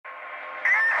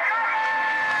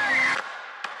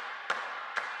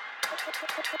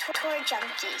Tour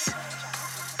Junkies.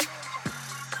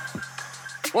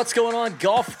 What's going on,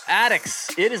 golf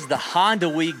addicts? It is the Honda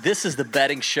week. This is the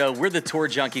betting show. We're the Tour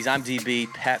Junkies. I'm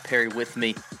DB, Pat Perry with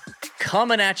me.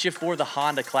 Coming at you for the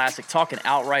Honda Classic, talking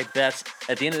outright bets.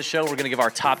 At the end of the show, we're going to give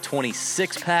our top 20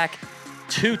 six-pack,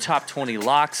 2 top 20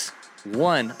 locks,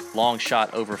 1 long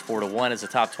shot over 4-1 as a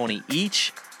top 20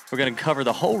 each. We're going to cover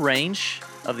the whole range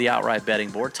of the outright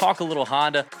betting board, talk a little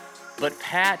Honda. But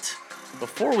Pat,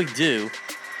 before we do,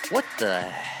 what the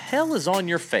hell is on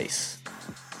your face,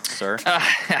 sir?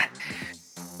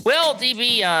 Well,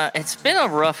 DB, it's been a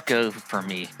rough go for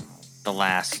me the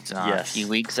last Yes. few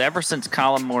weeks. Ever since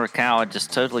Colin Morikawa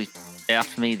just totally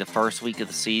effed me the first week of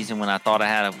the season when I thought I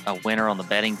had a winner on the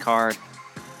betting card,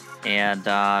 and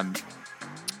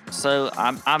so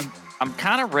I'm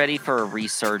kind of ready for a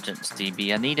resurgence,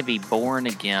 DB. I need to be born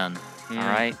again. All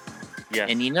right. Yes.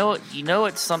 And you know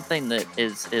it's something that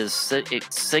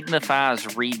it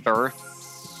signifies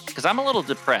rebirth, because I'm a little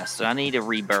depressed, so I need a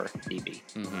rebirth, DB.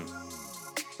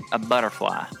 A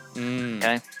butterfly.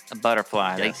 Okay, a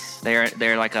butterfly. Yes.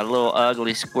 They're like a little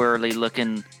ugly, squirrely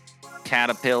looking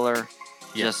caterpillar,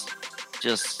 Yes.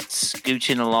 just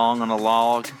scooching along on a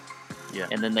log. Yeah.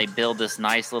 And then they build this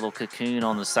nice little cocoon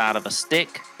on the side of a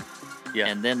stick. Yeah.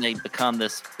 And then they become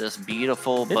this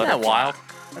beautiful Isn't butterfly. that wild?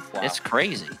 That's wild. It's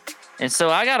crazy. And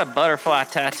so I got a butterfly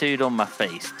tattooed on my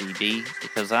face, DB,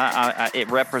 because it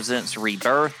represents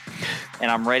rebirth,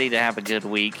 and I'm ready to have a good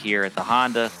week here at the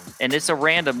Honda. And it's a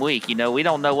random week. You know, we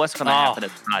don't know what's going to happen at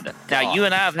the Honda. Now, God. you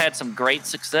and I have had some great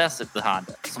success at the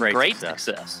Honda. Some great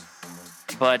success.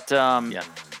 But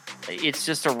it's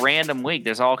just a random week.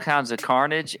 There's all kinds of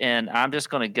carnage, and I'm just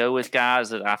going to go with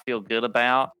guys that I feel good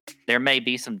about. There may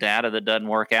be some data that doesn't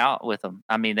work out with them.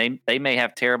 I mean, they may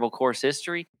have terrible course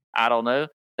history. I don't know.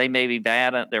 They may be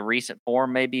bad. Their recent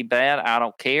form may be bad. I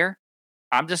don't care.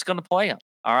 I'm just going to play them.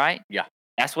 All right? Yeah.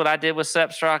 That's what I did with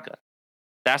Sepp Straka.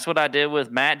 That's what I did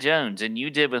with Matt Jones, and you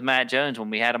did with Matt Jones when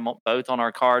we had them both on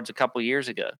our cards a couple years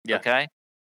ago. Yeah. Okay?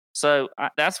 So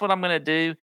that's what I'm going to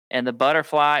do, and the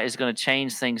butterfly is going to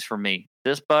change things for me.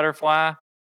 This butterfly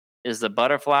is the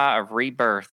butterfly of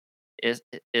rebirth.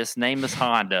 Its name is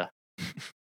Honda.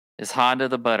 It's Honda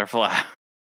the butterfly.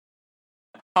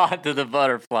 Honda the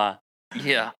butterfly.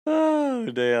 Yeah. Oh,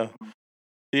 damn.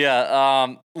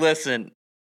 Yeah. Listen,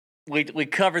 we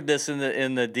covered this in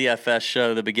the DFS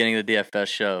show, the beginning of the DFS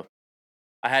show.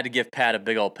 I had to give Pat a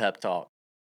big old pep talk.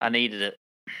 I needed it.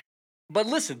 But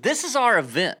listen, this is our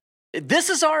event. This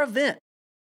is our event.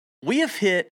 We have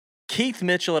hit Keith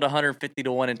Mitchell at 150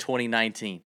 to 1 in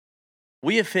 2019.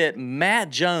 We have hit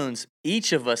Matt Jones.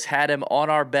 Each of us had him on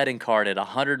our betting card at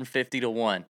 150 to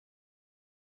 1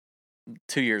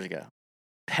 2 years ago.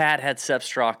 Pat had Sepp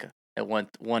Straka at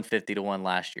 150 to 1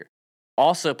 last year.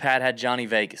 Also, Pat had Johnny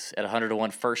Vegas at 100 to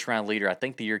 1 first round leader, I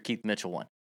think the year Keith Mitchell won.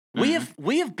 We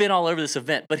have been all over this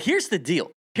event, but here's the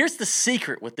deal. Here's the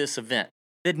secret with this event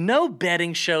that no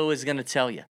betting show is going to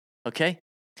tell you, okay?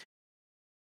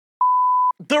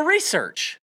 The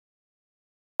research.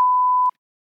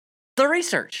 The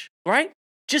research, right?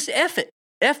 Just F it.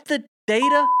 F the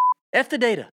data. F the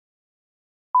data.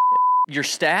 Your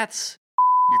stats,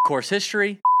 your course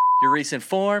history, your recent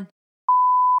form,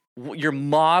 your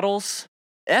models,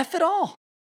 F it all,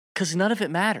 because none of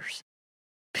it matters.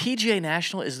 PGA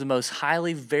National is the most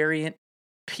highly variant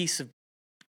piece of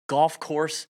golf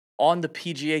course on the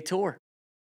PGA Tour.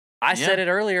 I said it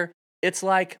earlier, it's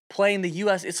like playing the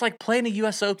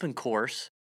US Open course,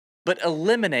 but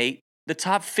eliminate the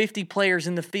top 50 players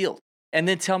in the field and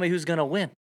then tell me who's going to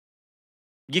win.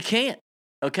 You can't,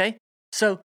 okay?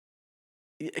 So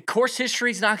course history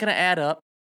is not going to add up.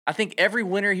 I think every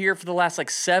winner here for the last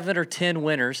 7 or 10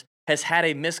 winners has had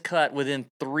a miscut within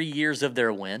 3 years of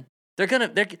their win.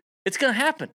 It's gonna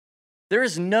happen. There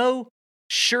is no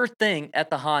sure thing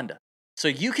at the Honda. So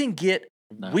you can get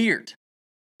weird,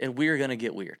 and we're gonna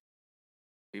get weird.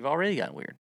 We've already gotten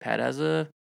weird. Pat has a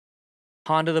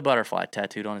Honda the butterfly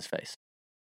tattooed on his face.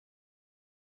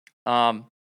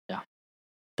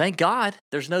 Thank God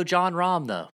there's no John Rahm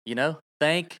though. You know,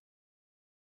 thank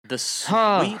the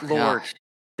sweet Lord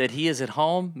that he is at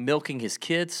home milking his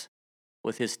kids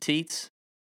with his teats.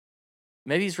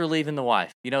 Maybe he's relieving the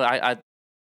wife. You know,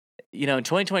 in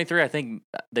 2023, I think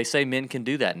they say men can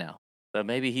do that now. So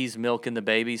maybe he's milking the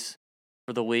babies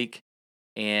for the week,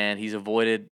 and he's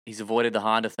avoided the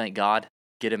Honda. Thank God,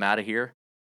 get him out of here.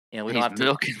 And we don't have to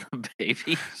milking the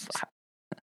babies.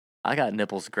 I got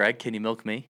nipples, Greg. Can you milk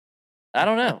me? I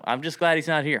don't know. I'm just glad he's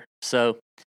not here. So,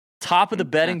 top of the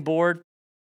betting board.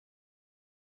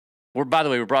 By the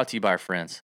way, we're brought to you by our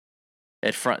friends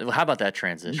at front. How about that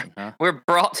transition? Huh? We're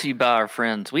brought to you by our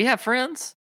friends. We have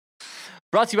friends.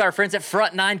 Brought to you by our friends at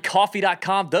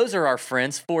front9coffee.com. Those are our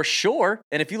friends for sure.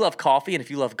 And if you love coffee and if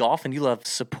you love golf and you love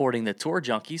supporting the Tour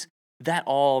Junkies, that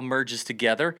all merges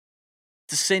together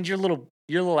to send your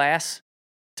little ass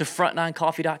to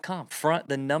front9coffee.com.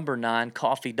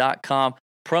 Front9coffee.com.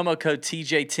 Promo code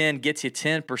TJ10 gets you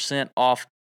 10% off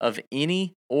of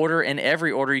any order and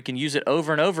every order. You can use it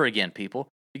over and over again, people.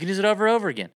 You can use it over and over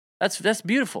again. That's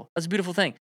beautiful. That's a beautiful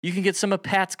thing. You can get some of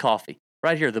Pat's coffee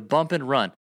right here, the Bump and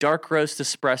Run Dark Roast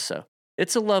Espresso.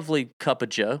 It's a lovely cup of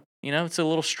joe. You know, it's a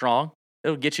little strong.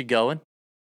 It'll get you going.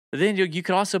 But then you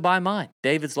can also buy mine,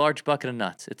 David's Large Bucket of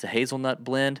Nuts. It's a hazelnut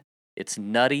blend. It's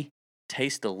nutty.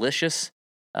 Tastes delicious.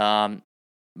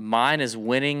 Mine is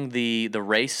winning the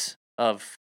race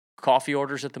of coffee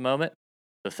orders at the moment.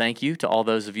 So thank you to all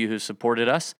those of you who supported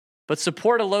us. But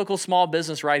support a local small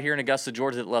business right here in Augusta,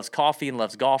 Georgia that loves coffee and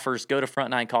loves golfers. Go to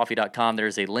front9coffee.com.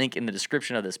 There's a link in the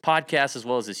description of this podcast as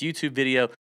well as this YouTube video.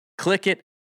 Click it.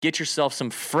 Get yourself some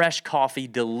fresh coffee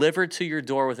delivered to your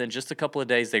door within just a couple of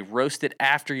days. They roast it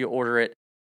after you order it.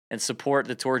 And support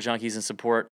the Tour Junkies and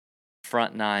support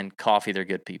Front 9 Coffee. They're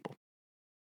good people.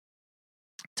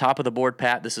 Top of the board,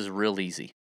 Pat, this is real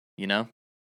easy. You know?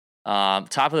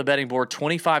 Top of the betting board,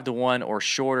 25-1 or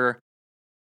shorter.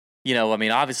 You know, I mean,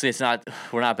 obviously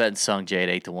we're not betting Sung Jae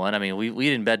at 8-1. I mean, we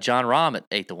didn't bet Jon Rahm at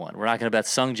 8-1. We're not going to bet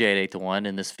Sung Jae at 8-1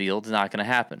 in this field. It's not going to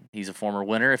happen. He's a former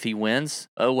winner. If he wins,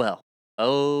 oh well.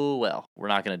 We're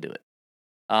not going to do it.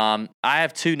 I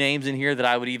have two names in here that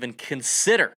I would even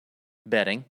consider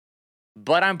betting,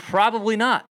 but I'm probably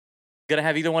not going to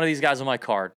have either one of these guys on my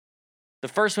card. The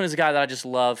first one is a guy that I just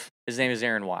love. His name is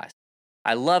Aaron Wise.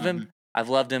 I love him. I've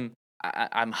loved him.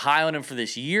 I'm high on him for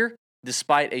this year.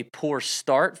 Despite a poor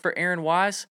start for Aaron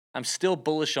Wise, I'm still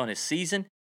bullish on his season.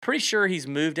 Pretty sure he's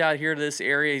moved out here to this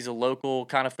area. He's a local,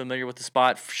 kind of familiar with the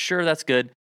spot. Sure, that's good.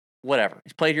 Whatever.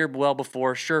 He's played here well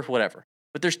before. Sure, whatever.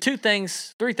 But there's three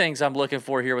things I'm looking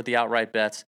for here with the outright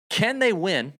bets. Can they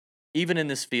win, even in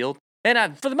this field?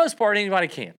 And for the most part, anybody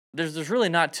can. There's really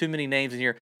not too many names in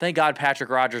here. Thank God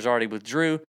Patrick Rogers already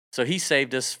withdrew, so he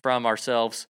saved us from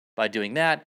ourselves by doing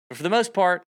that. But for the most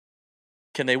part,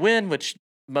 can they win, which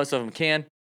most of them can?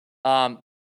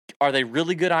 Are they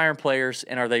really good iron players,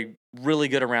 and are they really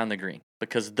good around the green?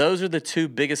 Because those are the two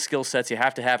biggest skill sets you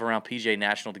have to have around PGA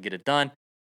National to get it done.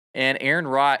 And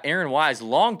Aaron Wise,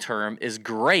 long-term, is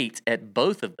great at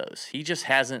both of those. He just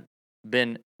hasn't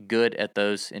been good at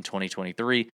those in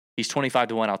 2023. He's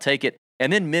 25-1. I'll take it.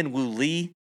 And then Min Woo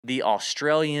Lee, the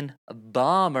Australian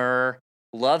bomber,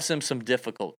 loves him some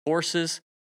difficult courses,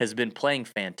 has been playing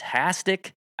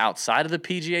fantastic outside of the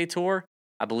PGA Tour.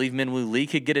 I believe Min Woo Lee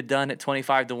could get it done at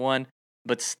 25-1,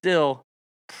 but still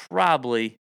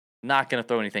probably not going to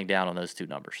throw anything down on those two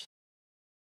numbers.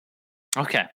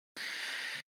 Okay.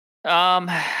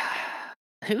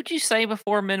 Who'd you say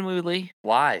before Min Woo Lee?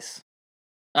 Wise.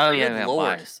 Oh, Good yeah,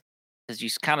 Lord. Wise. Because you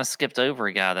kind of skipped over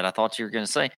a guy that I thought you were going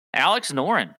to say. Alex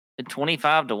Noren at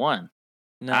 25-1.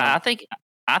 No. I think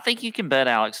you can bet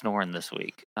Alex Noren this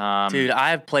week. Dude,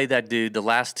 I have played that dude the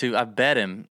last two. I've bet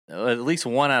him at least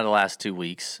one out of the last 2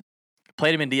 weeks.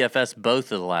 Played him in DFS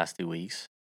both of the last 2 weeks.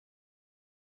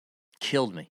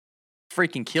 Killed me.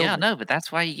 Freaking killed me. Yeah, no, but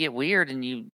that's why you get weird and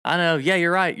you. I know. Yeah,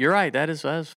 you're right. You're right.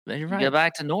 You're right. Go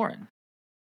back to Noren.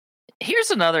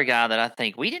 Here's another guy that I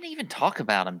think we didn't even talk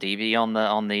about him, DB, on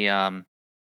the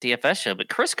DFS show, but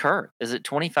Chris Kirk is at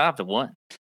 25-1.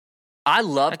 I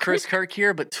love Chris Kirk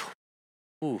here, but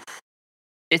oof.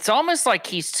 It's almost like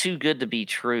he's too good to be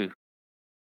true.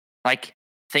 Like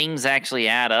things actually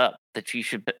add up that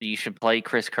you should play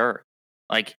Chris Kirk.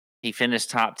 Like he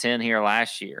finished top 10 here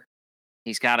last year.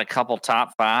 He's got a couple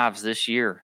top 5s this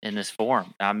year in this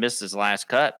form. I missed his last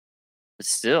cut, but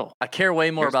still. I care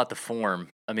way more about the form.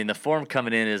 I mean, the form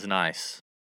coming in is nice.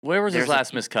 Where was his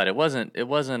last miscut? It wasn't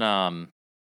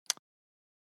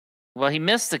well, he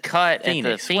missed the cut Phoenix,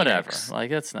 at the Phoenix. Whatever. Like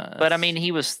that's not. But I mean,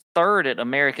 he was third at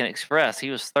American Express.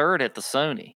 He was third at the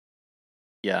Sony.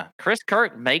 Yeah. Chris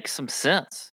Kirk makes some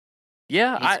sense.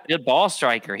 Yeah, he's a good ball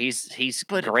striker. He's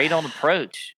great on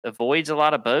approach. Avoids a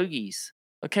lot of bogeys.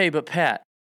 Okay, but Pat,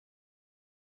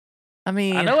 I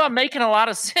mean, I know I'm making a lot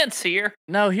of sense here.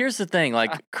 No, here's the thing.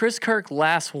 Like Chris Kirk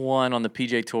last won on the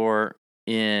PGA Tour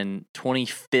in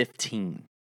 2015.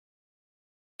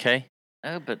 Okay.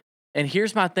 Oh, but and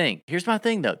here's my thing. Here's my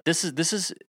thing though. This is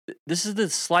the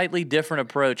slightly different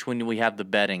approach when we have the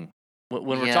betting.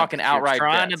 When we're talking outright you're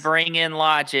trying bets. to bring in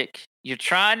logic. You're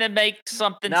trying to make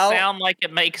something sound like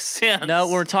it makes sense. No,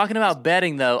 when we're talking about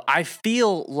betting though, I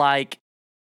feel like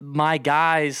my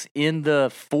guys in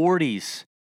the 40s,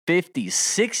 50s,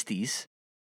 60s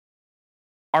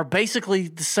are basically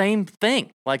the same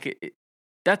thing. Like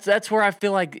that's where I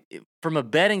feel like from a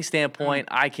betting standpoint,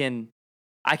 I can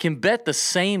bet the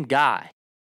same guy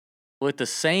with the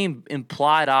same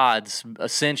implied odds,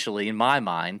 essentially in my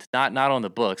mind, not on the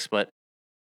books, but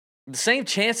the same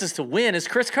chances to win as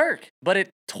Chris Kirk, but at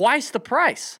twice the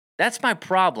price. That's my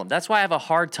problem. That's why I have a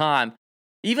hard time.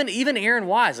 Even Aaron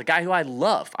Wise, a guy who I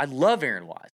love Aaron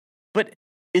Wise, but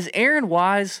is Aaron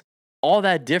Wise all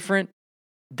that different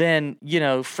than,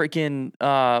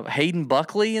 freaking Hayden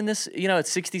Buckley in this, at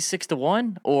 66 to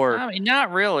 1, or I mean,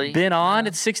 not really. Ben On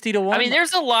at 60 to 1? I mean,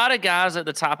 there's a lot of guys at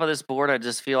the top of this board I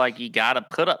just feel like you got to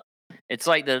put up. It's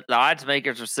like the odds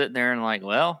makers are sitting there and like,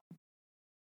 well,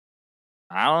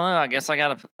 I don't know. I guess I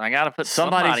gotta put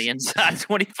somebody inside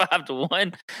 25 to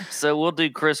 1. So we'll do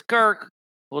Chris Kirk.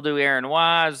 We'll do Aaron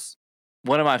Wise.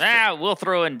 We'll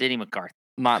throw in Denny McCarthy.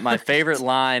 My favorite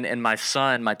line, and my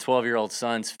 12-year-old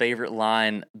son's favorite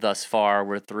line thus far,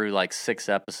 we're through like 6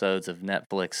 episodes of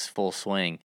Netflix Full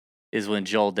Swing, is when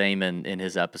Joel Damon in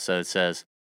his episode says,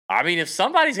 I mean, if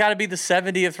somebody's got to be the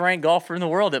 70th ranked golfer in the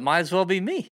world, it might as well be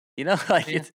me.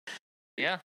 It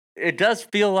does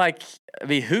feel like, I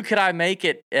mean, who could I make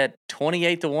it at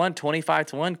 28 to 1, 25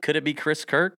 to 1? Could it be Chris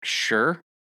Kirk? Sure.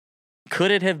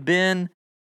 Could it have been,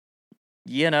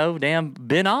 Ben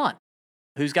On,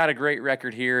 who's got a great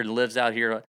record here and lives out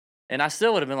here? And I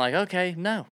still would have been like, okay,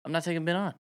 no, I'm not taking Ben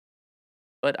On.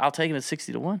 But I'll take him at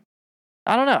 60 to 1.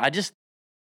 I don't know.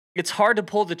 It's hard to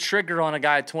pull the trigger on a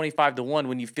guy at 25 to 1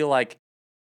 when you feel like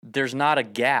there's not a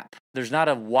gap. There's not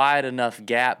a wide enough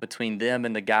gap between them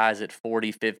and the guys at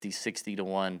 40, 50, 60 to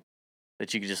 1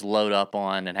 that you can just load up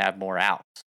on and have more outs.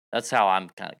 That's how I'm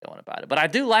kind of going about it. But I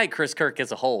do like Chris Kirk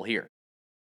as a whole here.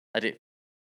 I do.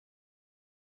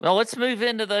 Well, let's move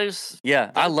into those.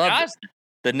 Yeah, I love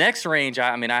the next range.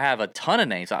 I have a ton of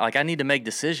names. I need to make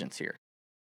decisions here.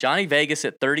 Johnny Vegas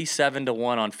at 37 to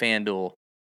 1 on FanDuel,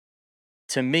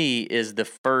 to me, is the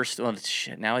first. Well,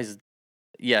 shit, now he's.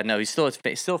 Yeah, no, he's still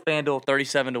FanDuel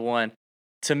 37 to 1.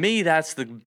 To me, that's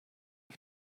the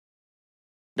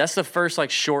first like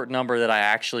short number that I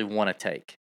actually want to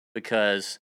take,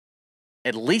 because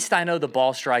at least I know the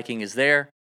ball striking is there.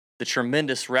 The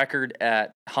tremendous record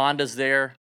at Honda's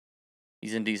there.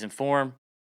 He's in decent form.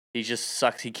 He just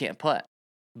sucks. He can't putt.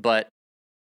 But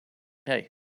hey,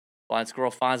 blind squirrel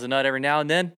finds a nut every now and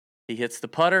then. He hits the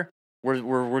putter.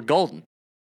 We're golden.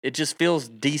 It just feels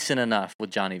decent enough with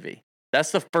Johnny V.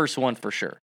 That's the first one for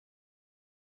sure.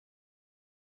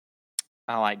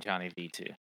 I like Johnny V too.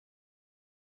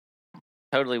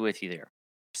 Totally with you there.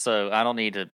 So I don't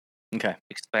need to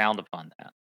expound upon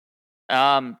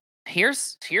that.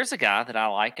 Here's a guy that I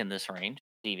like in this range,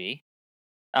 DV.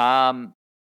 I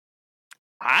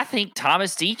think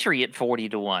Thomas Dietrich at 40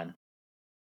 to 1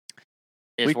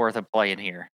 is worth a play in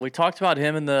here. We talked about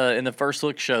him in the First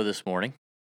Look show this morning.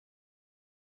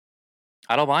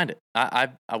 I don't mind it.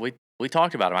 We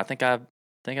talked about him. I think I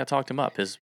talked him up. He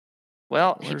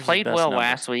played well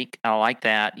last week. I like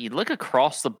that. You look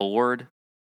across the board.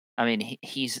 I mean,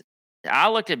 I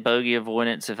looked at bogey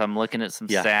avoidance if I'm looking at some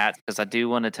stats, because I do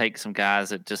want to take some guys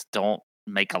that just don't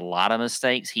make a lot of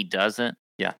mistakes. He doesn't.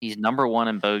 Yeah. He's number 1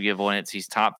 in bogey avoidance. He's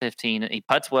top 15. He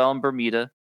putts well in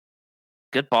Bermuda.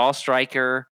 Good ball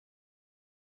striker.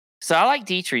 So I like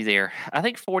Dietrich there. I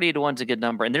think 40 to 1 is a good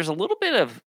number. And there's a little bit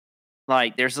of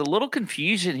there's a little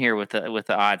confusion here with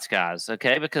the odds guys,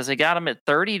 okay? Because they got him at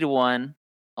 30 to 1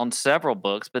 on several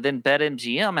books, but then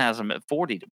BetMGM has him at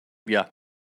 40 to 1. Yeah.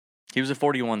 He was at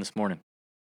 41 this morning.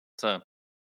 So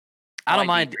I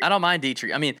don't mind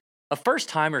Dietrich. I mean, a first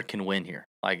timer can win here.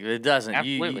 Like, it doesn't.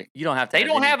 Absolutely. You don't have to. They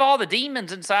don't have all the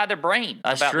demons inside their brain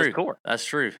about this course. That's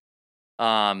true.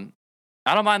 I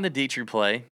don't mind the Dietrich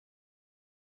play.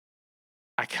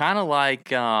 I kind of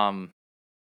like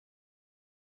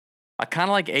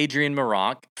Adrian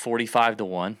Meronk, 45 to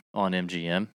 1 on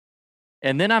MGM.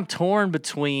 And then I'm torn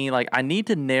between, I need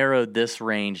to narrow this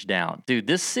range down. Dude,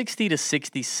 this 60 to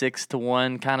 66 to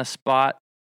 1 kind of spot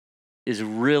is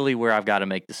really where I've got to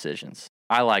make decisions.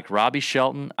 I like Robbie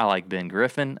Shelton. I like Ben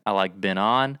Griffin. I like Ben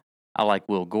On. I like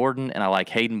Will Gordon. And I like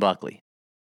Hayden Buckley.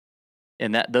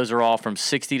 And those are all from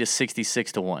 60 to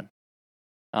 66 to 1.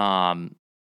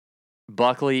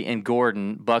 Buckley and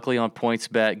Gordon. Buckley on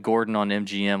PointsBet. Gordon on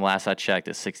MGM. Last I checked,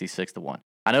 at 66 to 1.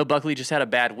 I know Buckley just had a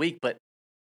bad week, but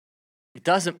it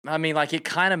doesn't. I mean, it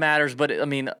kind of matters, but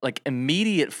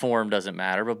immediate form doesn't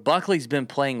matter. But Buckley's been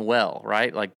playing well,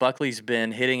 right? Buckley's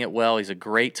been hitting it well. He's a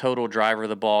great total driver of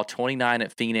the ball. 29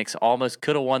 at Phoenix. Almost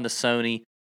could have won the Sony,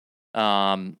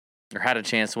 or had a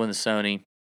chance to win the Sony.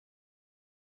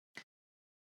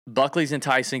 Buckley's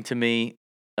enticing to me.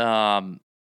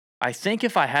 I think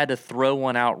if I had to throw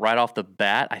one out right off the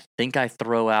bat, I think I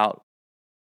throw out.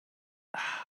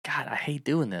 God, I hate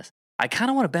doing this. I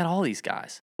kind of want to bet all these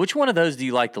guys. Which one of those do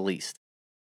you like the least?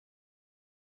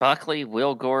 Buckley,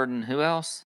 Will Gordon, who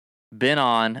else?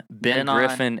 Ben Ben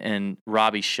Griffin, and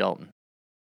Robbie Shelton.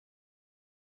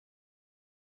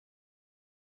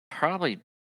 Probably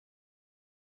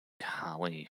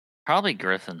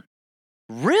Griffin.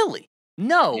 Really?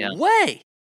 No way.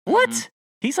 What? Mhm.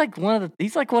 He's like one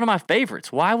of my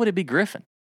favorites. Why would it be Griffin?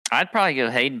 I'd probably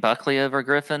go Hayden Buckley over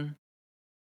Griffin.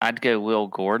 I'd go Will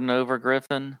Gordon over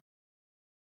Griffin.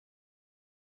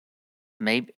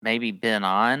 Maybe Ben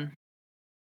On.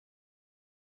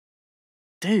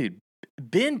 Dude,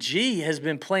 Ben G has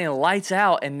been playing lights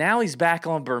out, and now he's back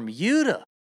on Bermuda.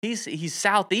 He's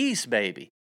southeast, baby.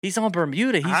 He's on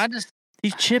Bermuda.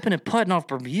 He's chipping and putting off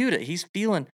Bermuda. He's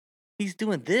doing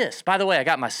this. By the way, I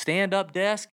got my stand-up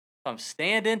desk. I'm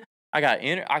standing. I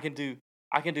can do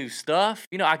stuff.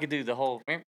 I can do the whole.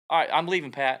 All right, I'm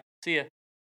leaving, Pat. See ya.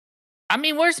 I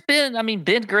mean, where's Ben? I mean,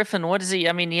 Ben Griffin. What is he?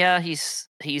 I mean, yeah, he's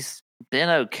been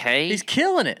okay. He's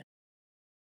killing it.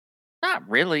 Not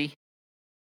really.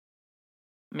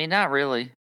 I mean, not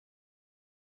really.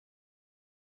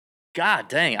 God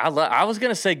dang. I was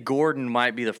going to say Gordon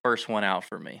might be the first one out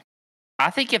for me. I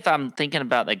think if I'm thinking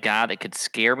about the guy that could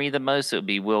scare me the most, it would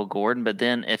be Will Gordon. But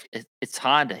then if it's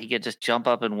Honda, he could just jump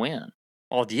up and win.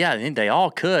 Oh, yeah, they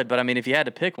all could. But, I mean, if you had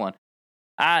to pick one,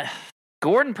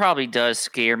 Gordon probably does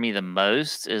scare me the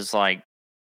most is like,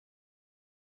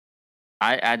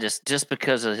 I just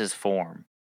because of his form.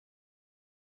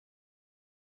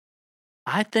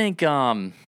 I think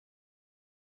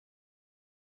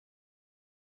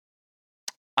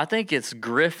it's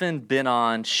Griffin,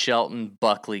 Ben-On, Shelton,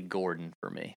 Buckley, Gordon for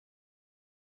me.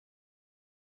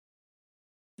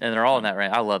 And they're all in that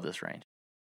range. I love this range.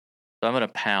 So I'm going to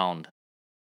pound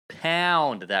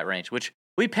that range, which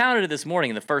we pounded it this morning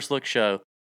in the First Look show.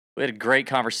 We had a great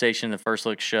conversation in the First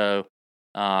Look show.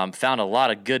 Found a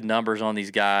lot of good numbers on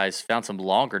these guys. Found some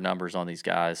longer numbers on these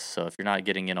guys. So if you're not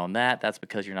getting in on that, that's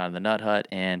because you're not in the Nut Hut.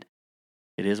 And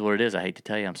it is what it is. I hate to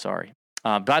tell you. I'm sorry.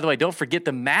 By the way, don't forget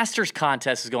the Masters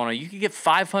contest is going on. You can get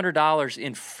 $500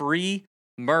 in free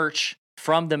merch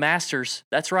from the Masters.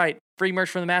 That's right. Free merch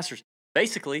from the Masters.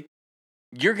 Basically,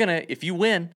 if you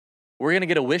win, we're going to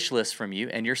get a wish list from you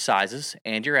and your sizes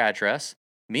and your address.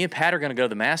 Me and Pat are going to go to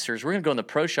the Masters. We're going to go in the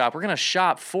pro shop. We're going to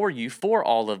shop for you for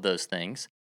all of those things.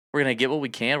 We're going to get what we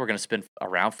can. We're going to spend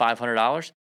around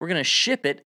 $500. We're going to ship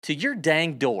it to your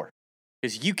dang door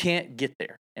because you can't get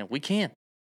there, and we can.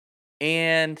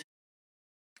 And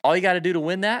all you got to do to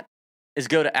win that is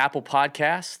go to Apple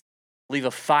Podcasts, leave a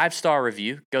 5-star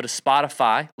review. Go to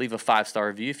Spotify, leave a 5-star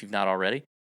review if you've not already.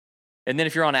 And then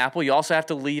if you're on Apple, you also have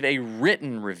to leave a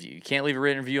written review. You can't leave a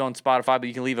written review on Spotify, but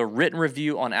you can leave a written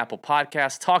review on Apple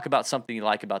Podcasts. Talk about something you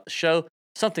like about the show,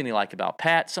 something you like about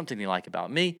Pat, something you like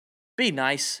about me. Be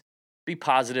nice. Be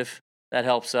positive. That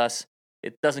helps us.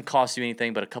 It doesn't cost you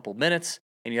anything but a couple minutes,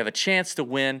 and you have a chance to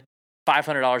win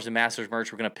 $500 in Masters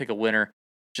merch. We're going to pick a winner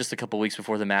just a couple weeks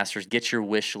before the Masters. Get your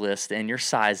wish list and your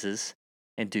sizes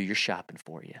and do your shopping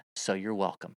for you. So you're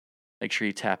welcome. Make sure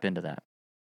you tap into that.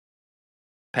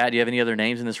 Pat, do you have any other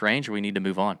names in this range, or we need to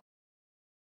move on?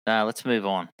 Let's move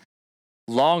on.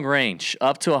 Long range,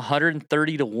 up to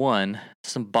 130 to 1.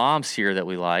 Some bombs here that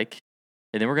we like.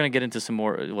 And then we're going to get into some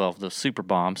more, the super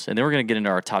bombs. And then we're going to get into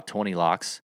our top 20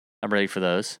 locks. I'm ready for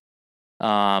those.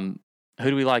 Who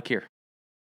do we like here?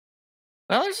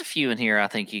 Well, there's a few in here I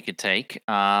think you could take.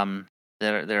 There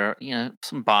are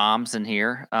some bombs in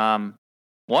here.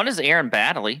 One is Aaron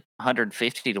Baddeley,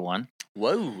 150 to 1.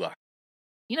 Whoa.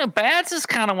 Bads is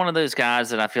kind of one of those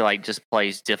guys that I feel like just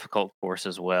plays difficult course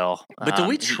as well. But do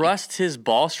we trust his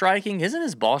ball striking? Isn't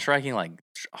his ball striking like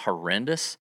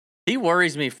horrendous? He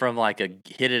worries me from like a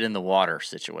hit it in the water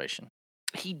situation.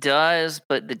 He does,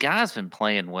 but the guy's been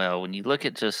playing well. When you look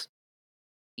at just,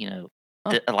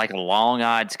 like a long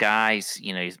odds guys,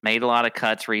 he's made a lot of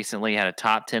cuts recently, had a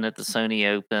top 10 at the Sony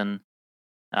Open.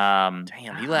 Damn,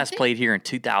 he last played here in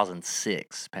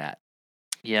 2006, Pat.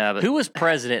 Yeah, but who was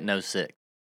president in 06?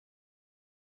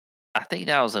 I think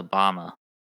that was Obama. I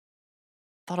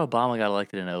thought Obama got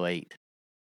elected in 08.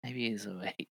 Maybe it was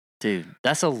 08. Dude,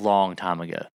 that's a long time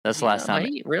ago. That's the last time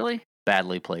really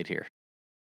Baddeley played here.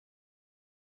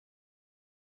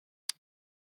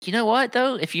 You know what,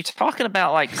 though? If you're talking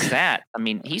about like stat, I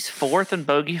mean, he's 4th in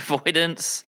bogey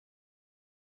avoidance.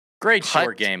 Great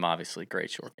short game, obviously.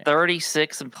 Great short game.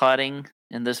 36 in putting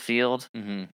in this field.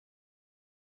 Mm-hmm.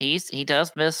 He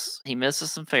does miss. He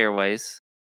misses some fairways.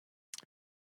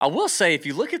 I will say, if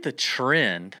you look at the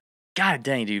trend God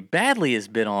dang, dude. Badley has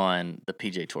been on the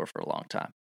PJ Tour for a long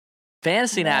time.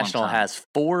 Fantasy Long National time. has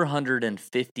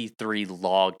 453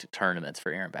 logged tournaments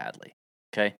for Aaron Badley.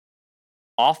 Okay.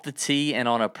 Off the tee and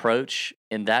on approach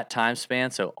in that time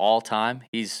span, so all time,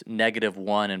 he's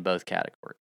 -1 in both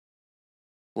categories.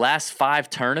 Last 5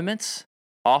 tournaments,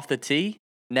 off the tee,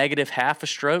 -0.5 a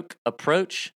stroke,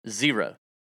 approach, 0.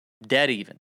 Dead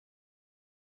even.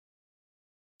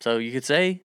 So you could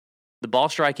say the ball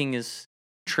striking is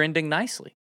trending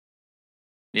nicely.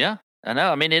 Yeah, I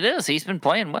know. I mean, it is. He's been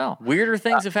playing well. Weirder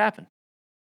things have happened.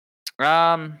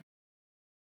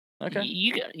 Okay.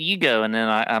 You go, and then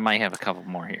I might have a couple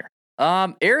more here.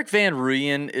 Eric Van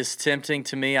Rooyen is tempting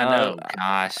to me. I know. Oh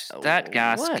gosh, that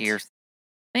guy scares.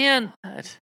 Man,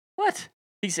 what?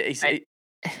 He's 80-1.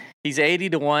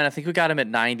 I think we got him at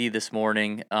 90 this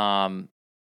morning.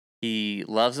 He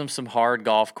loves him some hard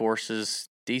golf courses.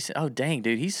 Decent. Oh dang,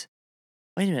 dude. Wait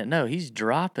a minute. No, he's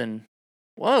dropping.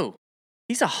 Whoa.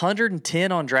 He's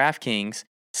 110 on DraftKings,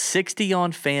 60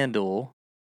 on FanDuel,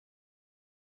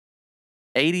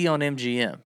 80 on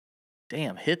MGM.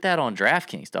 Damn, hit that on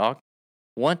DraftKings, dog.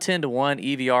 110-1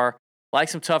 EVR. Like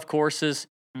some tough courses.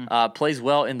 Plays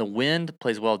well in the wind.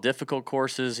 Plays well difficult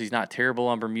courses. He's not terrible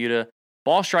on Bermuda.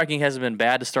 Ball striking hasn't been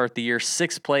bad to start the year.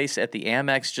 6th place at the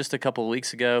Amex just a couple of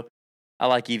weeks ago. I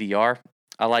like EVR.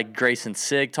 I like Grayson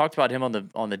Sigg. Talked about him on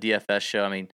the DFS show. I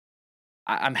mean,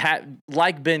 I'm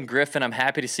like Ben Griffin. I'm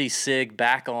happy to see Sigg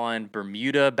back on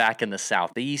Bermuda, back in the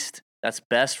Southeast. That's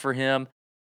best for him.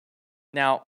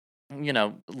 Now,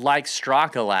 like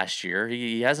Straka last year,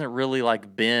 he hasn't really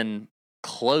been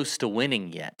close to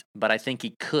winning yet, but I think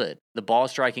he could. The ball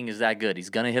striking is that good. He's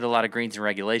going to hit a lot of greens in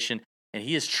regulation, and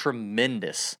he is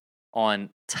tremendous on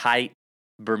tight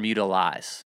Bermuda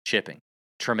lies, chipping.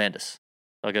 Tremendous.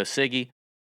 I'll go Siggy.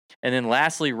 And then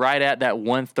lastly, right at that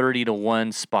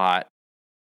 130-1 spot,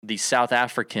 the South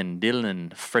African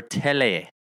Dylan Fratelli.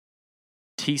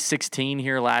 T16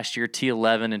 here last year,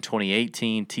 T11 in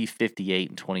 2018, T58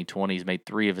 in 2020. He's made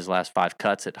 3 of his last 5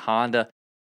 cuts at Honda.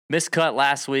 Missed cut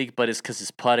last week, but it's because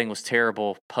his putting was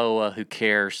terrible. POA, who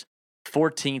cares?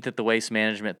 14th at the Waste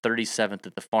Management, 37th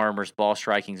at the Farmers. Ball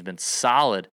striking's been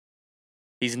solid.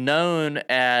 He's known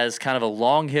as kind of a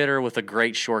long hitter with a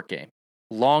great short game.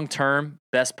 Long term,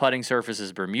 best putting surface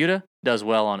is Bermuda. Does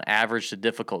well on average to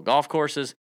difficult golf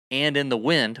courses and in the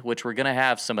wind, which we're going to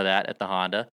have some of that at the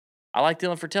Honda. I like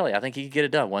Dylan Fratelli. I think he could get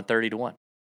it done, 130-1.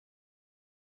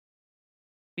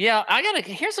 Yeah,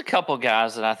 here's a couple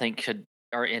guys that I think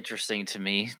are interesting to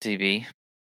me, DB.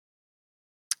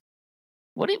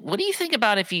 What do you think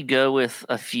about if you go with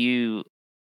a few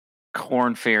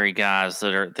Corn Ferry guys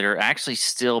that are actually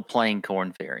still playing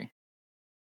Corn Ferry?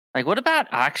 Like, what about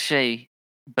Akshay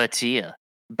Bhatia?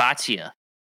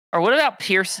 Or what about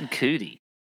Pearson Coody?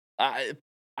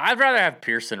 I'd rather have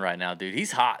Pearson right now, dude.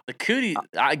 He's hot. The Coody,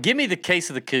 give me the case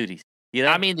of the Coodies.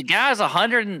 I mean, the guy's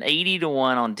 180-1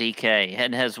 on DK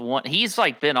and has won. He's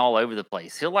been all over the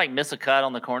place. He'll miss a cut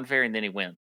on the Corn Ferry and then he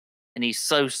wins. And he's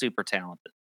so super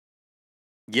talented.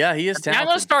 Yeah, he is talented.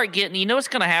 Now let's start getting. You know what's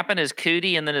going to happen is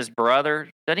Coody and then his brother.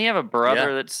 Doesn't he have a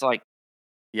brother that's like?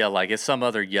 Yeah, it's some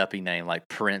other yuppie name like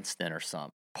Princeton or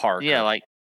something. Parker. Yeah,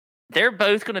 they're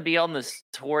both going to be on this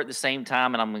tour at the same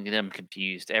time, and I'm going to get them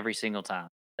confused every single time.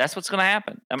 That's what's going to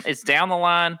happen. It's down the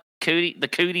line. The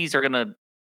Coodies are going to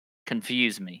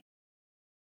confuse me.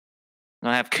 I'm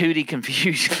going to have Coody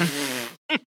confusion.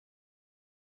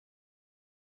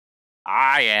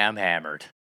 I am hammered.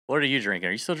 What are you drinking?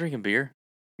 Are you still drinking beer?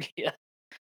 Yeah.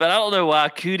 But I don't know why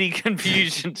Coody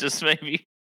confusion just made me.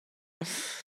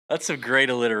 That's some great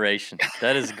alliteration.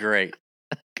 That is great.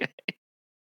 Okay.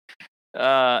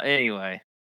 Anyway,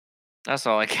 that's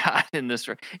all I got in this.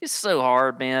 It's so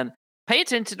hard, man. Pay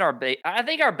attention to I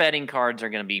think our betting cards are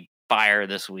going to be fire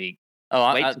this week. Oh,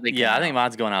 I think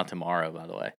mine's going out tomorrow, by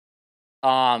the way.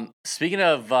 Speaking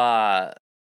of, I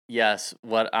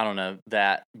don't know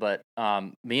that, but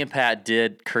me and Pat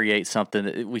did create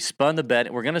something. We spun the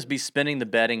bet. We're going to be spinning the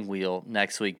betting wheel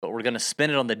next week, but we're going to spin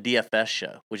it on the DFS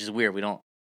show, which is weird.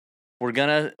 We're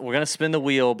gonna spin the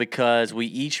wheel because we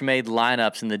each made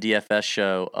lineups in the DFS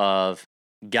show of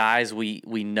guys we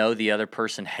know the other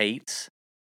person hates,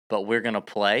 but we're gonna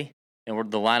play, and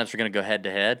the lineups are gonna go head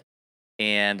to head,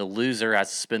 and the loser has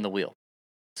to spin the wheel.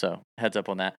 So heads up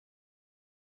on that.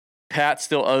 Pat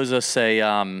still owes us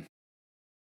a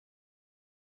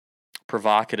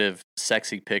provocative,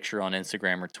 sexy picture on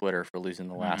Instagram or Twitter for losing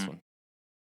the last one.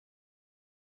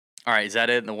 All right, is that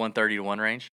it in the 130-1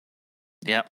 range?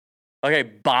 Yep. Okay,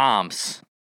 bombs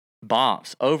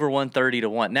over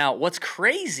 130-1. Now, what's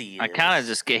crazy is I kind of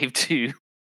just gave 2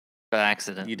 by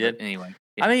accident. You did? Anyway.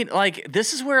 I mean, like,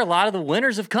 this is where a lot of the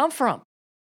winners have come from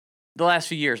the last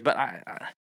few years. But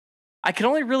I could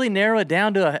only really narrow it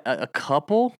down to a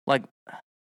couple. Like,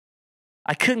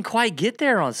 I couldn't quite get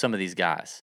there on some of these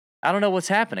guys. I don't know what's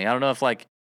happening. I don't know if, like,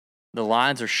 the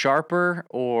lines are sharper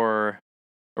or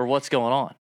what's going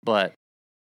on. But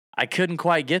I couldn't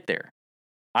quite get there.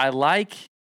 I like...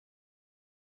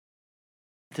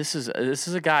 This is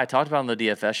a guy I talked about on the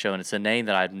DFS show, and it's a name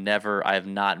that I have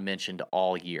not mentioned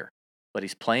all year. But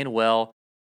he's playing well.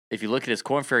 If you look at his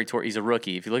Korn Ferry Tour, he's a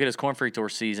rookie. If you look at his Korn Ferry Tour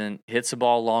season, hits the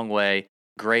ball a long way,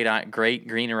 great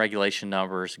green and regulation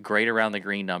numbers, great around the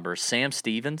green numbers. Sam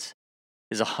Stevens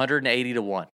is 180 to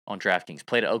 1 on DraftKings.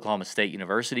 Played at Oklahoma State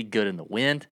University, good in the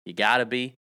wind. You got to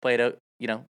be. Played at,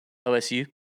 OSU.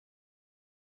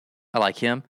 I like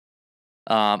him.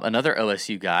 Another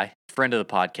OSU guy, friend of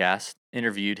the podcast,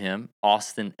 interviewed him.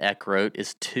 Austin Eckroat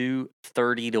is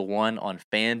 230 to 1 on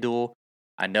FanDuel.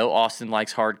 I know Austin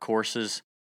likes hard courses.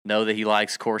 Know that he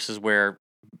likes courses where,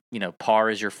 par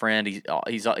is your friend. He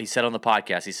said on the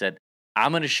podcast, he said,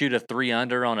 I'm going to shoot a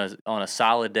 3-under on a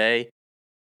solid day,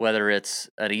 whether it's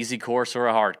an easy course or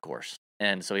a hard course.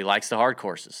 And so he likes the hard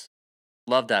courses.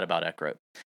 Love that about Eckroat.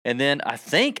 And then I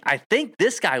think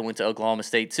this guy went to Oklahoma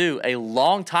State too a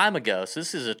long time ago. So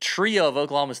this is a trio of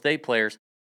Oklahoma State players.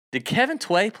 Did Kevin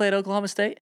Tway play at Oklahoma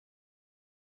State?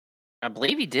 I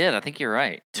believe he did. I think you're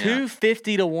right.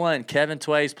 250 to 1. Kevin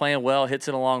Tway's playing well, hits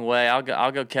it a long way. I'll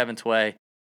go Kevin Tway.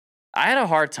 I had a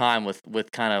hard time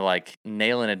with kind of like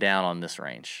nailing it down on this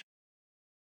range.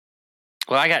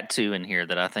 Well, I got two in here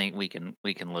that I think we can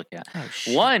look at. Oh,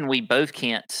 shit. One, we both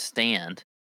can't stand.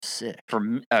 Sick.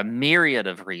 For a myriad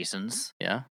of reasons.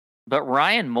 Yeah. But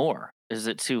Ryan Moore is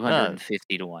at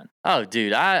 250 to 1. Oh,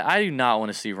 dude, I do not want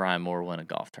to see Ryan Moore win a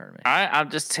golf tournament. I'm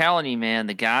just telling you, man,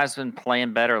 the guy's been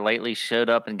playing better lately. Showed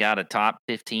up and got a top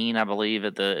 15, I believe,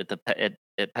 at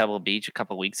Pebble Beach a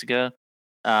couple weeks ago.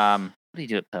 What did he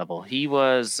do at Pebble? He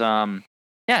was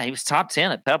he was top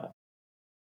 10 at Pebble.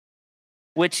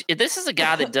 Which this is a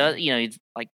guy that does, he's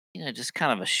like, just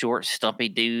kind of a short, stumpy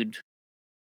dude.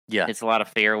 Yeah, hits a lot of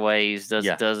fairways. Does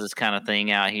this kind of thing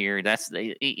out here.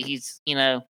 He's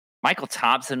Michael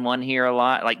Thompson won here a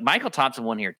lot. Like Michael Thompson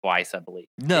won here twice, I believe.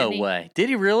 No way. Did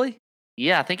he really?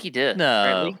 Yeah, I think he did.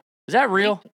 No, is that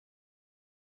real?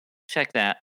 Check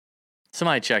that.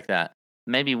 Somebody check that.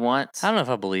 Maybe once. I don't know if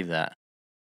I believe that.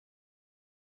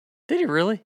 Did he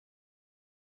really?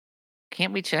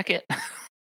 Can't we check it?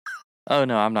 Oh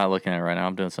no, I'm not looking at it right now.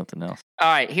 I'm doing something else. All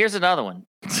right, here's another one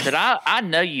that I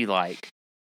know you like.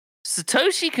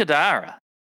 Satoshi Kodaira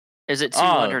is at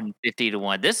 250 to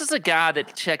 1. This is a guy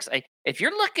that checks. If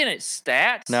you're looking at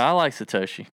stats, no, I like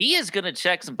Satoshi. He is going to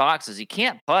check some boxes. He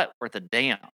can't putt worth a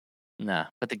damn. No,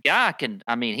 but the guy can.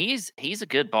 I mean, he's a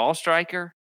good ball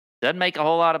striker. Doesn't make a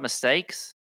whole lot of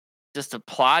mistakes. Just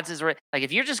applies his like.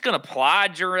 If you're just going to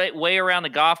plod your way around the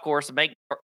golf course and make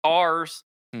pars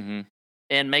and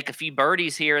make a few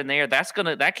birdies here and there,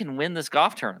 that can win this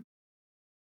golf tournament.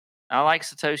 I like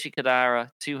Satoshi Kodaira,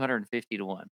 250 to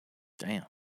 1. Damn.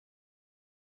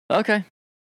 Okay.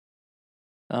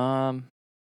 All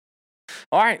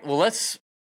right. Well, let's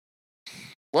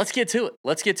get to it.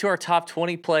 Let's get to our top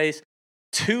 20 plays.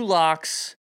 2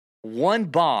 locks, 1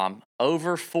 bomb,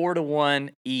 over 4 to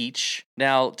 1 each.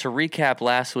 Now, to recap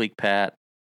last week, Pat,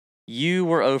 you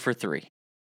were 0 for 3.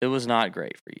 It was not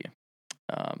great for you.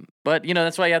 But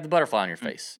that's why you have the butterfly on your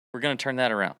face. We're going to turn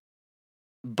that around.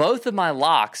 Both of my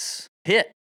locks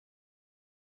hit.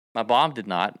 My bomb did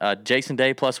not. Jason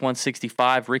Day plus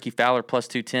 165, Ricky Fowler plus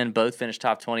 210. Both finished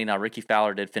top 20. Now, Ricky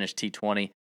Fowler did finish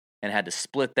T20 and had to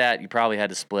split that. You probably had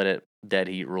to split it. Dead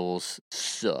heat rules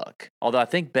suck. Although I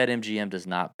think BetMGM does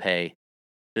not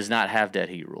have dead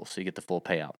heat rules, so you get the full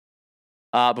payout.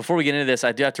 Before we get into this,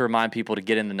 I do have to remind people to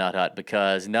get in the Nut Hut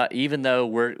because even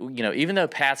though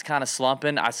Pat's kind of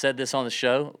slumping, I said this on the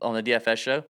show, on the DFS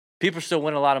show, people are still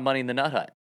winning a lot of money in the Nut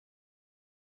Hut.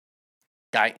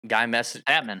 Guy messaged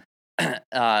Batman.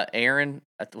 Aaron,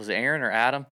 was it Aaron or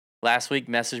Adam? Last week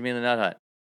messaged me in the Nut Hut.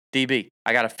 DB,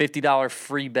 I got a $50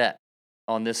 free bet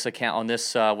on this account, on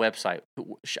this website.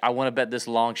 I want to bet this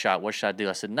long shot. What should I do?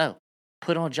 I said, no,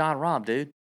 put it on John Rahm,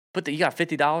 dude. You got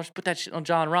 $50, put that shit on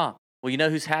John Rahm. Well, you know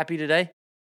who's happy today?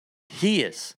 He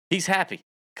is. He's happy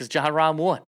because John Rahm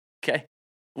won. Okay.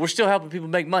 We're still helping people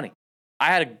make money. I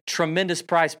had a tremendous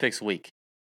Prize Picks week.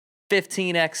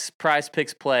 15x Prize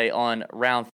Picks play on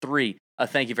round 3.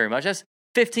 Thank you very much. That's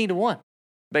 15 to 1,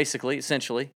 basically,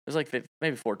 essentially. It was like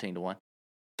maybe 14 to 1.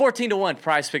 14 to 1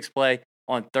 Prize Picks play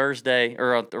on Thursday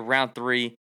or on round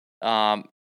 3.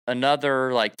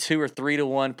 Another like 2 or 3 to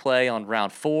 1 play on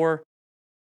round 4.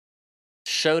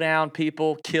 Showdown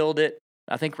people killed it.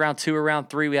 I think round 2 or round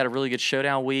 3, we had a really good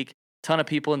showdown week. Ton of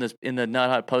people in the Nut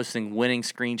Hut posting winning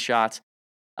screenshots.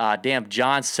 Damn,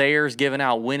 John Sayers giving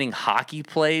out winning hockey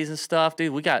plays and stuff,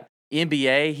 dude. We got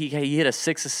NBA. He hit a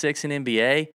 6 of 6 in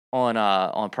NBA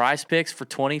on Prize Picks for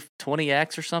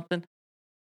 20x or something.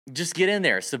 Just get in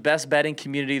there. It's the best betting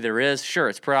community there is. Sure,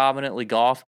 it's predominantly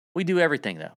golf. We do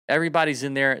everything, though. Everybody's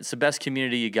in there. It's the best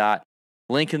community you got.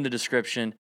 Link in the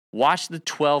description. Watch the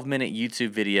 12-minute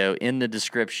YouTube video in the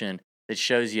description that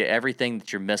shows you everything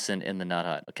that you're missing in the Nut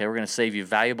Hut. Okay, we're going to save you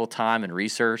valuable time and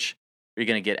research. You're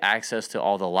going to get access to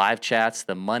all the live chats.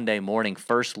 The Monday morning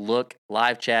first look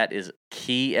live chat is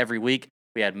key every week.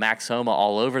 We had Max Homa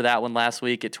all over that one last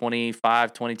week at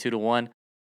 25, 22 to 1.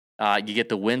 You get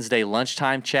the Wednesday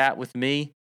lunchtime chat with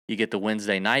me. You get the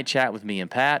Wednesday night chat with me and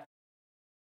Pat.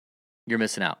 You're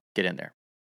missing out. Get in there.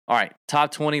 All right,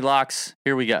 top 20 locks.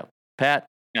 Here we go. Pat,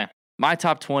 my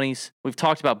top 20s. We've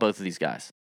talked about both of these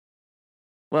guys.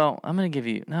 Well, I'm going to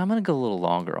go a little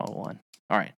longer on one.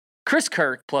 All right. Chris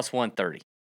Kirk plus 130.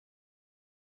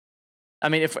 I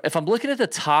mean, if I'm looking at the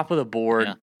top of the board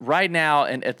right now,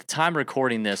 and at the time of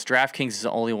recording this, DraftKings is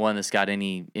the only one that's got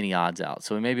any odds out.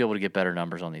 So we may be able to get better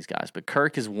numbers on these guys. But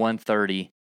Kirk is 130.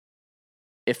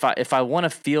 If I want to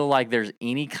feel like there's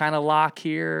any kind of lock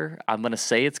here, I'm going to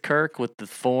say it's Kirk with the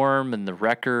form and the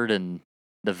record and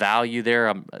the value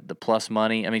there, the plus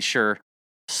money. I mean, sure,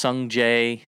 Sung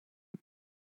Jae.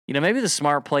 You know, maybe the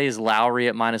smart play is Lowry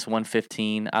at minus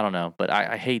 115. I don't know, but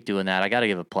I hate doing that. I got to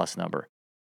give a plus number.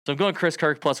 So I'm going Chris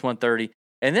Kirk plus 130.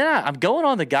 And then I'm going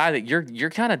on the guy that you're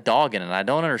kind of dogging, and I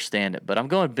don't understand it, but I'm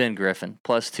going Ben Griffin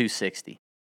plus 260.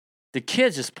 The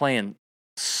kid's just playing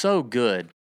so good.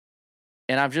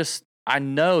 And I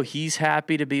know he's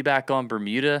happy to be back on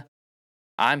Bermuda.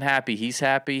 I'm happy he's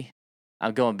happy.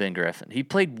 I'm going Ben Griffin. He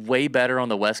played way better on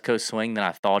the West Coast swing than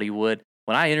I thought he would.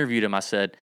 When I interviewed him, I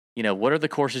said, you know, what are the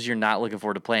courses you're not looking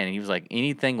forward to playing? And he was like,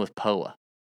 anything with POA.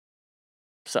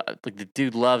 So, like, the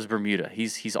dude loves Bermuda.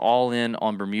 He's all in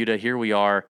on Bermuda. Here we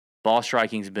are. Ball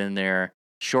striking's been there.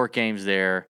 Short game's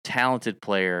there. Talented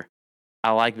player.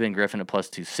 I like Ben Griffin at plus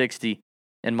 260.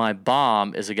 And my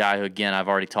bomb is a guy who, again, I've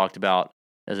already talked about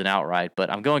as an outright, but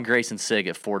I'm going Grayson Sigg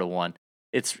at 4 to 1.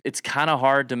 It's kind of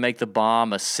hard to make the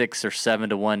bomb a 6 or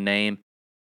 7 to 1 name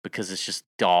because it's just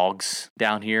dogs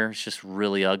down here. It's just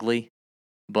really ugly.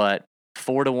 But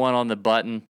 4 to 1 on the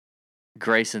button,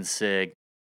 Grayson Sigg,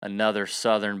 another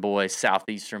Southern boy,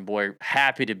 Southeastern boy,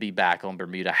 happy to be back on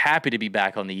Bermuda, happy to be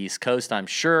back on the East Coast, I'm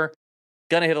sure.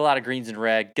 Gonna hit a lot of greens and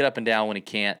red, get up and down when he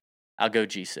can't. I'll go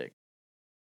G Sigg.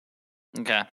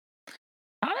 Okay.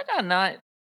 How did I not?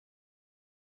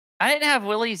 I didn't have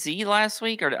Willie Z last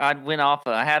week, or I went off.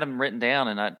 I had him written down,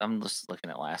 and I'm just looking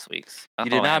at last week's.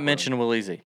 You did not mention Willie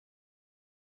Z.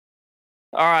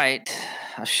 All right.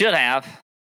 I should have.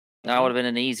 That would have been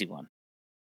an easy one.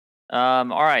 All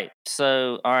right.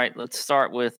 So, let's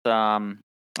start with. I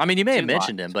mean, you may have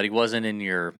mentioned him, but he wasn't in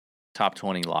your top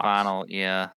 20 locks. Final,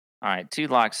 yeah. All right, 2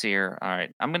 locks here. All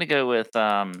right, I'm gonna go with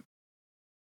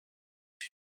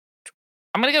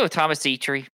Thomas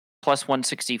Dietrich plus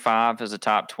 165 as a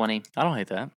top 20. I don't hate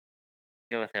that.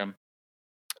 Go with him.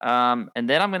 And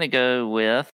then I'm gonna go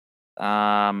with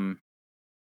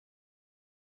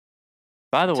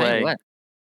By the way, sorry.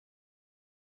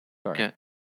 Okay.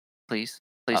 Please.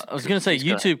 I was going to say,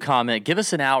 YouTube comment, give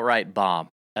us an outright bomb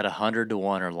at 100 to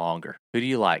 1 or longer. Who do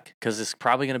you like? Because it's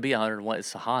probably going to be 100 to 1.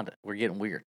 It's a Honda. We're getting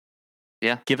weird.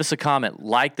 Yeah. Give us a comment.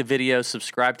 Like the video.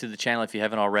 Subscribe to the channel if you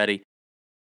haven't already.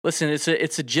 Listen, it's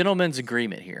a gentleman's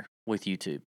agreement here with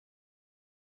YouTube.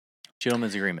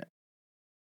 Gentleman's agreement.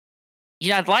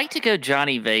 Yeah, I'd like to go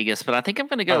Johnny Vegas, but I think I'm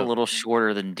going to go a little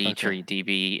shorter than Dietrich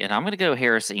DB, and I'm going to go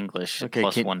Harris English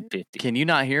plus 150. Can you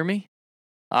not hear me?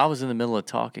 I was in the middle of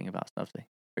talking about something.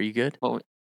 Are you good? Well,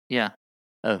 yeah.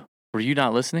 Oh, were you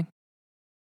not listening?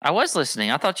 I was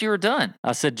listening. I thought you were done.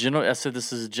 I said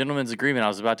this is a gentleman's agreement. I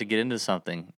was about to get into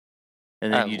something,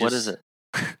 and then what is it?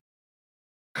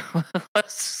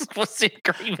 What's the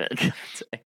agreement?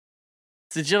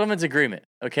 It's a gentleman's agreement,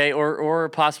 okay? Or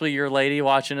possibly you're a lady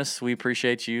watching us. We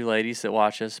appreciate you, ladies that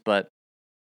watch us. But,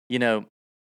 you know,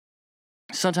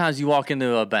 sometimes you walk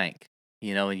into a bank,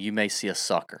 you know, and you may see a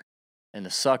sucker. And the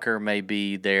sucker may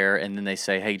be there, and then they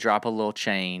say, hey, drop a little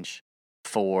change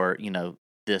for, you know,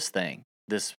 this thing,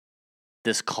 this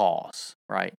cause,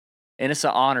 right? And it's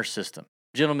an honor system,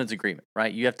 gentleman's agreement,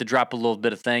 right? You have to drop a little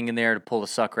bit of thing in there to pull the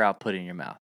sucker out, put it in your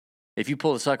mouth. If you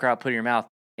pull the sucker out, put it in your mouth,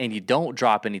 and you don't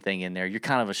drop anything in there, you're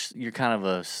kind of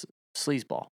a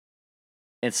sleazeball.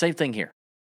 And same thing here.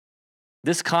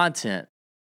 This content,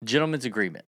 gentleman's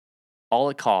agreement, all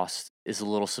it costs is a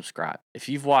little subscribe. If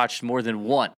you've watched more than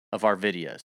one of our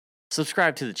videos,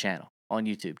 subscribe to the channel on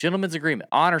YouTube. Gentleman's Agreement,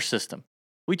 Honor System.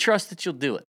 We trust that you'll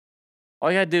do it.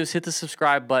 All you got to do is hit the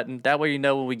subscribe button. That way you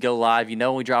know when we go live. You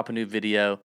know when we drop a new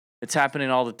video. It's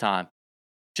happening all the time.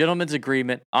 Gentleman's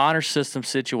Agreement, Honor System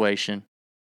situation.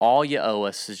 All you owe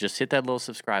us is just hit that little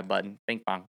subscribe button. Bing,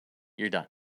 bong. You're done.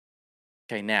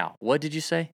 Okay, now, what did you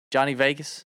say? Johnny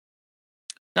Vegas?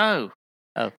 No.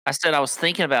 Oh. I said I was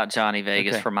thinking about Johnny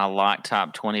Vegas for my lock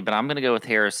top 20, but I'm going to go with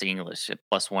Harris English at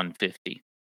plus 150.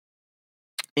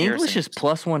 English is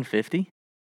plus 150?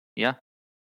 Yeah.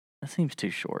 That seems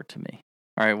too short to me.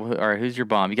 All right, who's your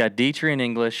bomb? You got Dietrich in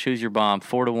English. Who's your bomb?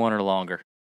 4-1 or longer?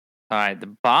 All right,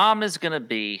 the bomb is going to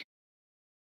be.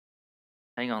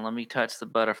 Hang on, let me touch the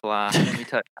butterfly.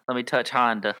 let me touch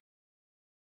Honda.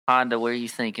 Honda, where are you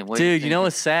thinking? Dude, you know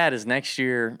what's sad is next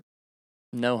year,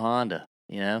 no Honda.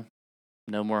 You know,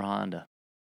 no more Honda.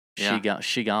 Yeah.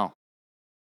 She gone.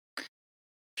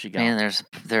 Man,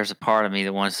 there's a part of me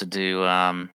that wants to do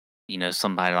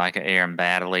somebody like an Aaron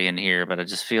Baddeley in here, but I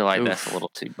just feel like that's a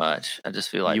little too much. I just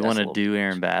feel like you want to do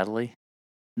Aaron Baddeley?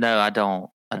 No, I don't.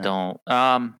 I don't.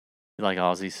 You like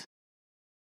Aussies?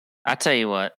 I tell you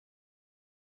what.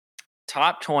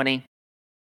 Top 20.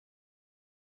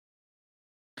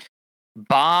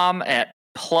 Bomb at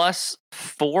plus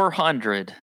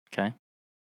 400. Okay.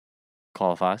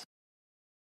 Qualifies.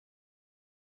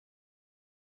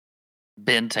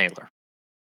 Ben Taylor.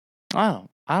 Oh,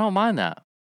 I don't mind that.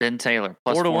 Ben Taylor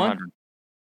plus 400.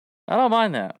 I don't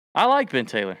mind that. I like Ben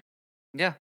Taylor.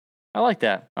 Yeah. I like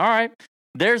that. All right.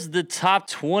 There's the top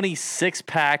 26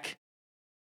 pack.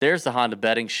 There's the Honda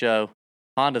betting show.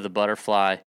 Honda the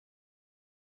Butterfly.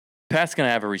 Pat's going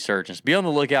to have a resurgence. Be on the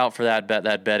lookout for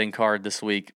that betting card this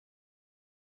week.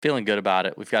 Feeling good about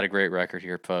it. We've got a great record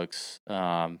here, folks.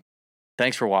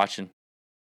 Thanks for watching.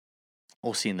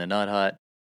 We'll see you in the Nut Hut.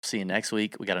 See you next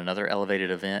week. We got another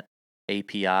elevated event,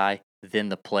 API, then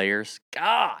the players.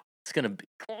 God, it's going to be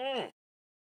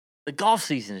the golf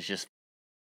season is just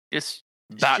it's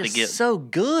about to get so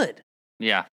good.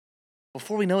 Yeah.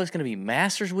 Before we know it's going to be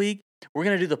Masters Week. We're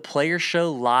going to do the player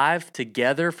show live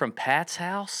together from Pat's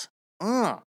house.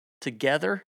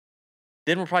 Together.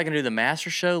 Then we're probably going to do the Master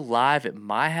Show live at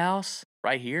my house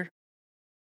right here.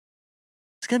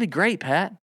 It's going to be great,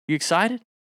 Pat. You excited?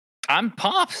 I'm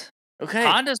pumped. Okay.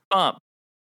 Honda's pumped.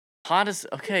 Honda's,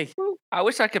 okay. I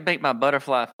wish I could make my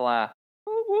butterfly fly.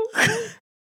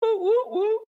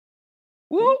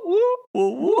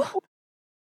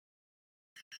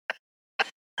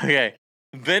 Okay.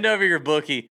 Bend over your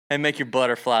bookie and make your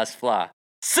butterflies fly.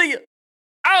 See ya.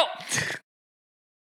 Out.